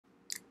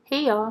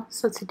Hey y'all,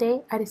 so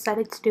today I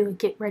decided to do a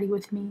get ready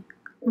with me.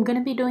 I'm going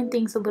to be doing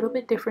things a little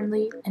bit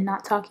differently and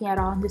not talking at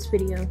all in this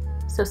video.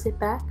 So sit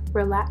back,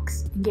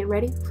 relax, and get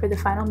ready for the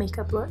final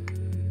makeup look.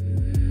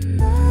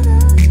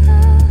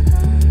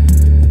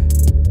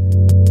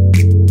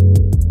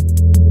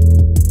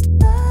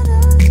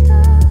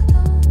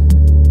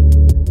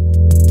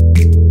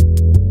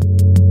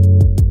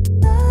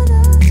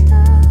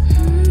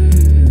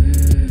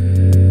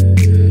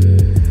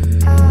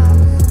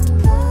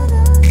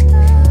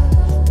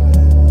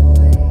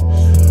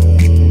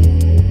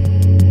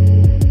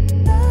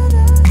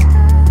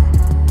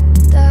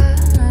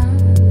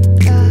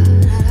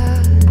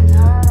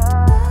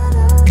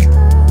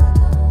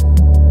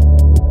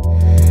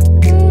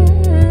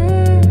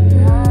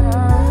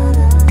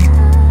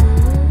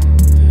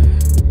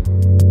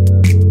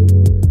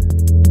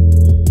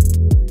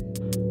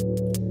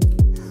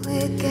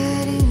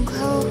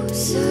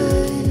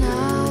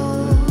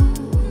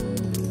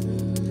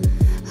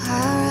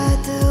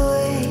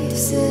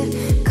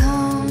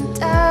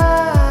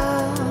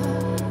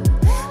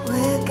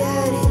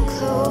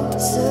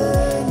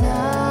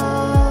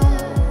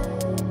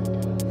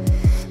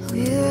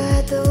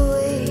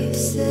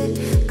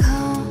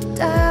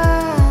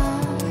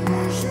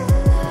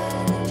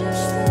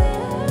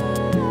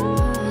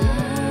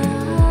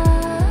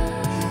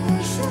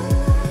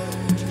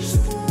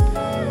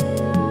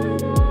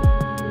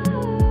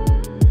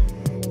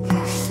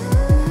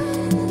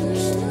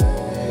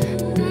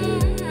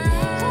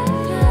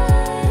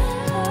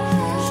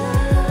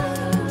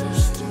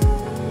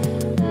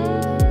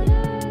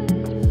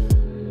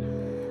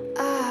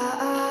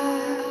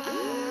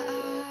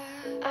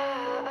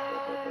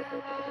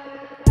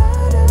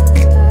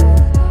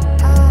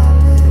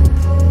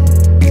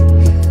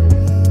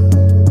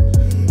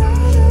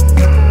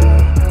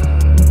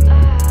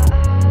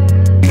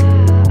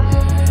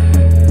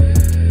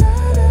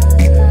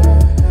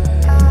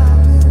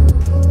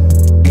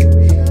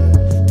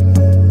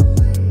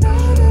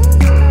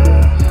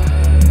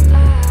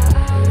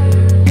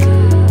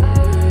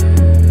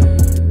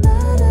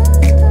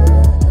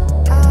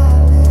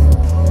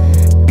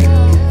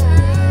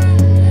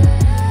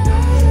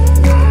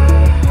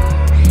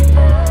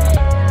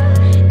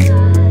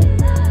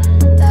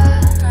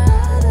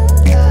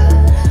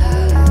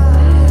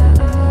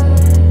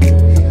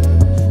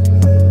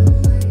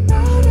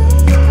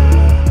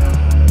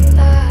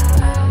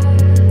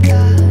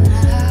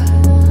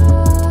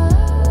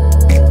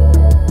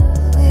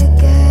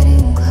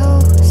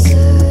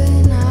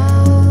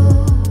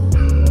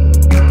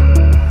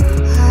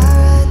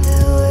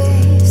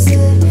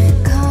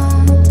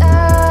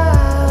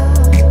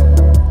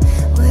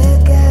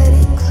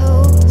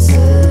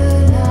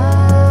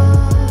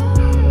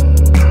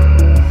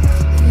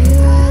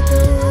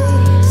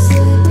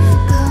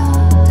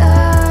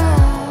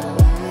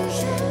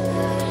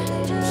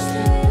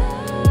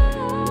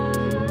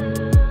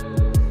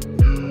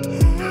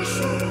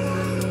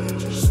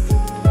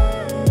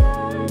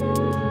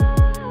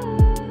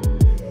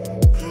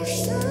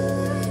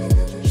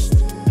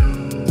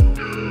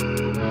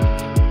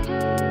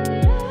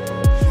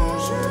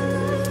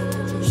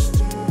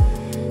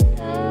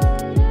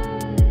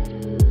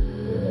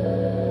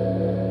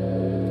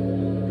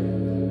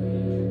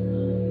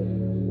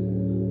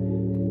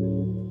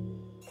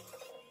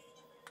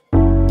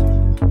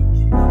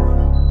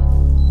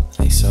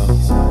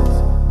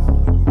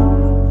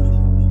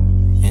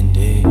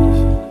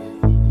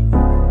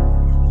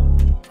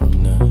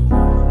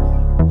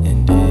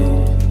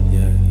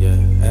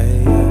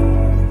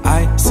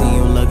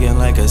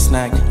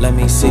 Let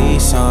me see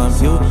some.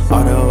 You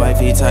are the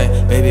wifey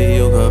type, baby,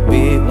 you could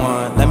be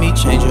one. Let me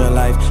change your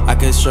life, I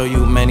could show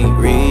you many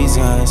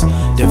reasons,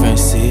 different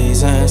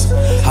seasons.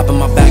 Hop in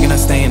my bag and I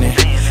stay in it,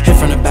 hit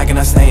from the back and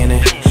I stay in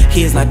it.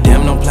 He is not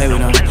damn, don't play with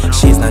him.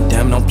 She is not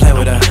damn, don't play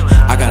with her.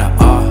 I got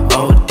a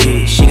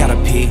R-O-D, she got a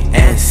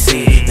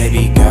P-N-C.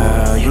 Baby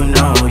girl, you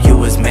know you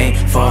was made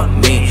for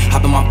me.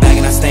 Hop in my bag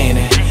and I stay in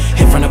it,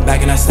 hit from the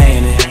back and I stay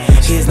in it.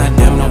 He is not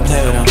damn, don't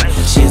play with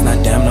him. She is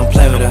not damn, don't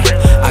play with her.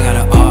 I got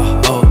a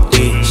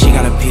R-O-D, she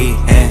got a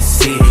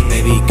P-N-C.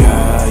 Baby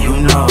girl,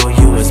 you know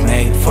you was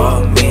made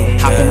for me.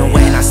 Hopping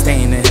away and I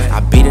stay in it. I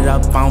beat it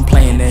up, I don't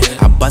play in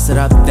it. I bust it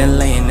up, then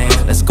lay in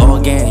it. Let's go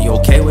again, you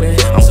okay with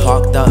it? I'm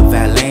parked up,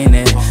 valeting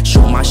it.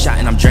 Shoot my shot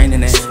and I'm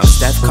draining it. I'm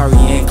Steph Curry,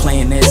 ain't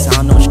playing this. I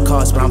don't know what you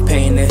cost, but I'm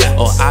paying it.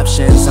 All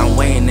options, I'm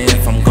weighing it.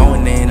 If I'm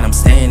going in, I'm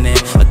staying in.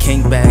 A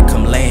king bag,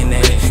 come laying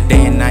it.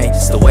 Day and night,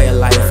 it's the way of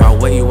life. I'll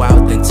weigh you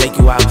out, then take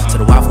you out to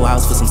the Waffle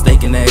House for some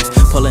steak and eggs.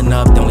 Pulling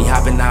up, then we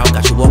hopping out.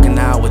 Got you walking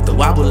out with the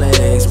wobble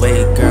legs.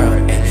 Wait, girl,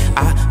 and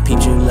I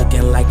peeped you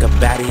looking like a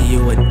baddie,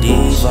 you a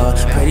diva.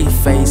 Pretty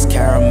face,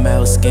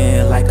 caramel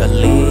skin like a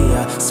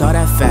Leah. Saw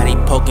that fatty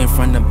poking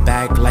from the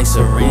back like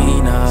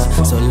Serena.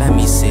 So let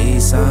me see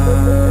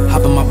some.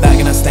 Hop in my bag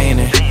and I stay in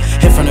it,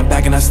 hit from the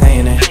back and I stay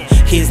in it.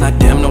 He's not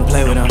damn, don't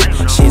play with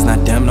him. She's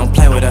not damn, don't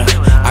play with her.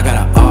 I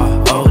got a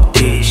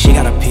R-O-D, she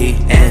got a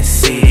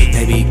P-N-C.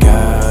 Baby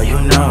girl, you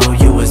know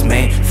you was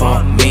made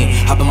for me.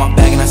 Hop in my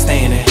bag and I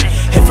stay in it,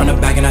 hit from the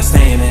back and I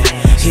stay in it.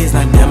 He's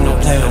not damn,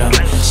 play with her.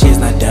 She is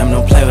not damn,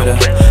 don't play with her.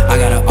 I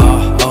got a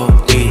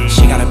R-O-D,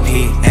 she got a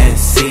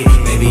P-N-C.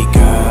 Baby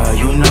girl,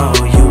 you know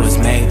you was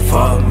made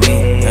for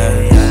me.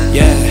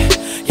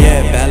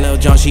 Yeah, bad little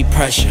John, she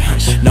pressure.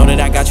 Know that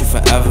I got you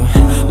forever.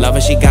 Love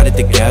her, she got it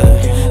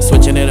together.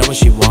 Switching it up when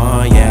she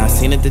want, yeah. I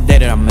seen it the day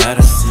that I met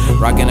her.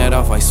 Rocking it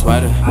off like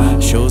sweater.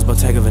 Shoes,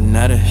 Bottega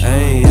Veneta.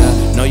 Hey,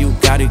 yeah. Know you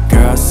got it,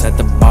 girl. Set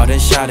the bar, then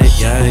shot it,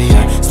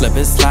 yeah. Slip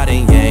and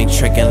sliding, you ain't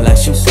tricking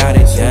unless you got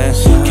it, yeah.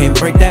 Can't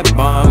break that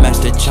bond, match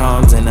the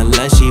charms and the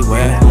lens she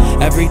wear.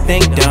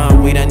 Everything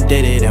done, we done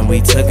did it and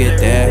we took it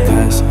there,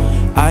 cause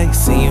I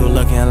see you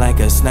looking like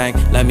a snack,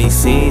 let me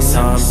see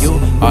some. You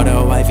are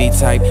the wifey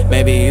type,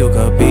 maybe you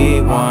could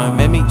be one.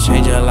 Make me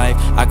change your life,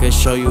 I could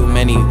show you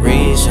many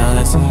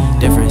reasons.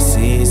 Different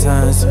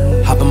seasons.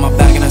 Hop in my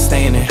bag and I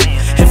stay in it.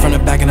 Hit from the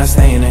back and I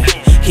stay in it.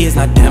 He is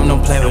not damn,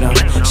 don't play with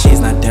him. She is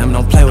not damn,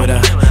 don't play with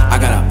her. I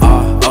got a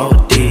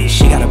R-O-D,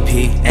 she got a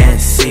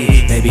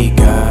P-N-C. Baby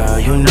girl,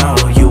 you know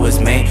you was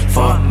made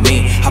for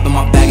me. Hop in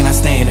my bag and I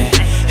stay in it.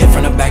 Hit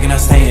from the back and I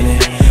stay in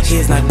it. He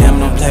is not damn,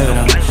 don't play with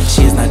him.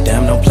 She is not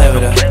damn, don't play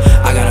with her.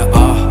 I got a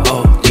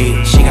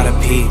R-O-D, she got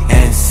a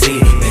P-N-C.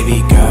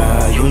 Baby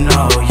girl, you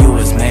know you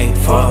was made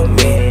for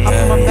me. Hop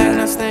in my bag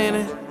and I stay in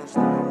it.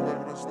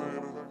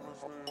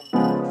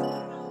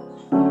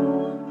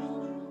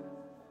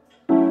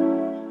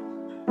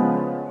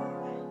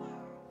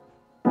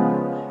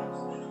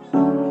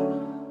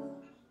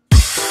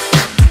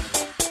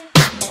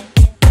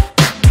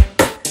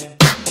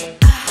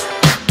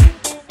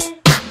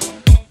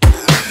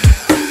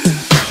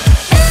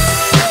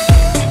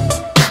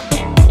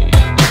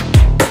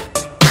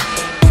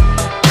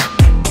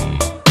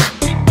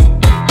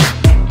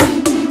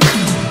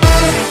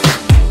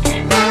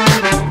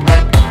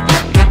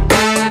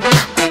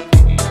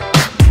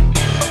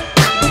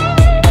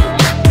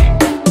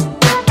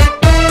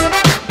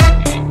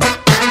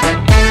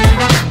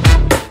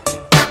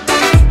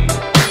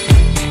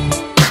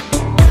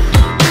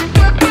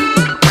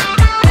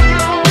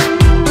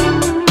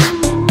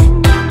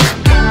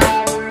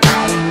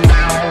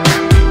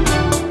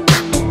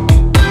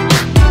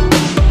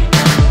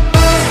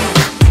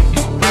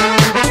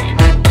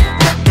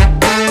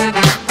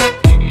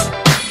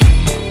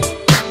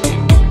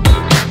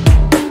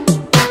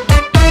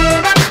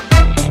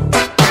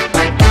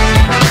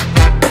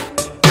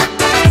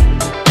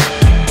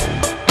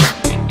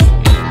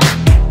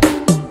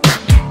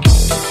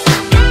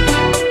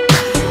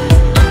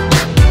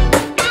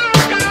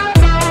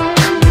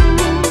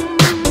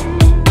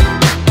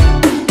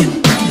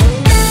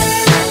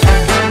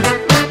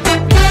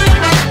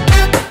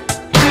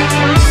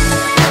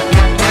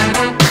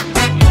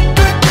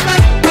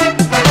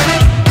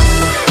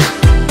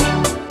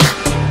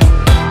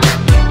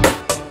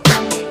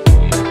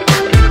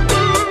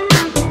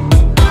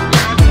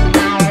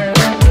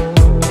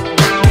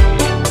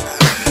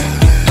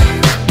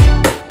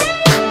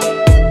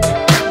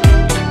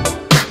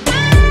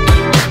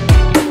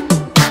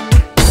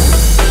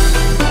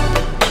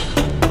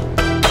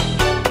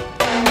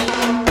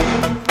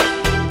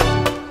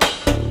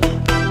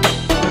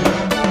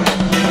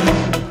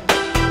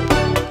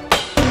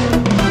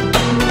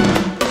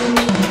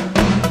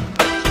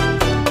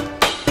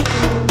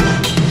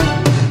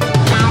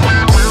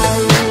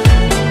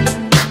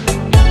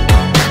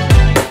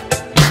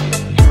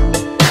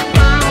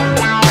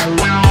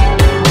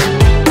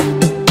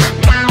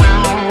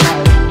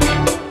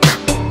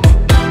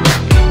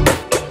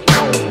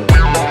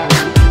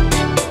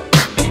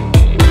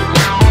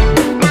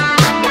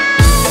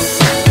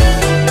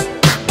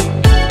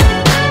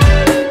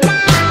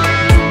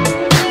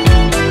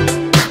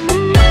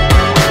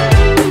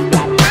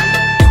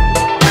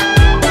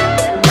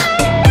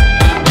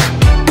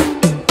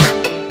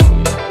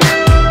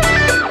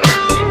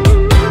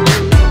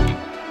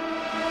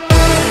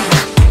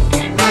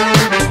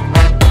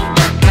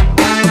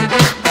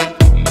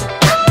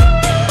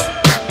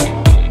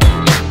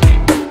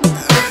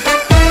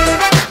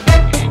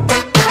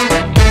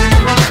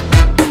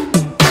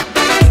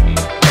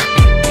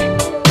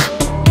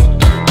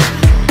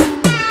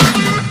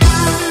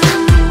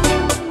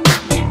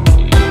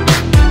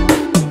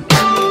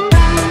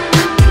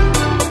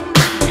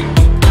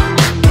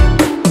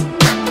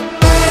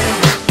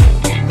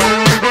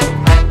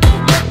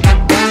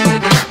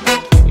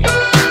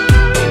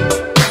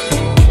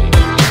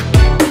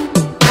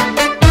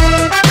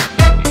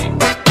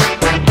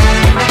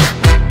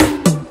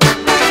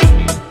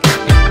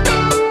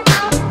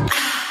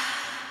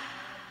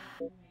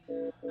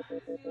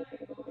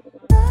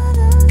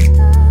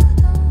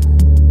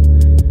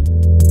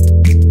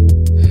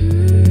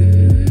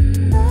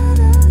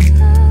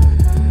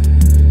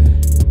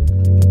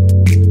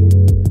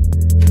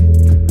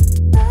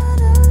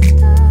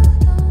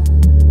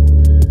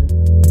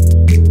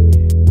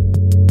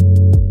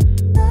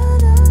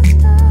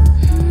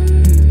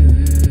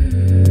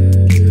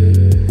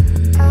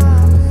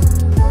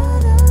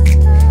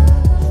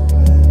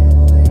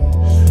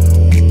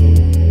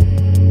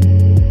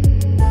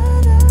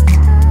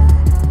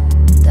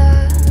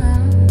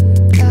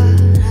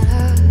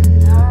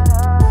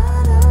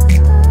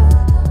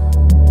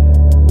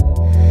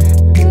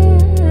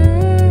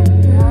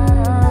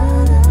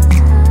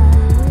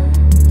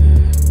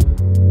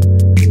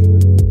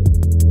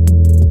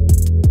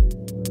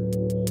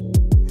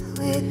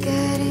 we're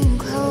getting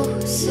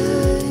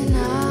closer.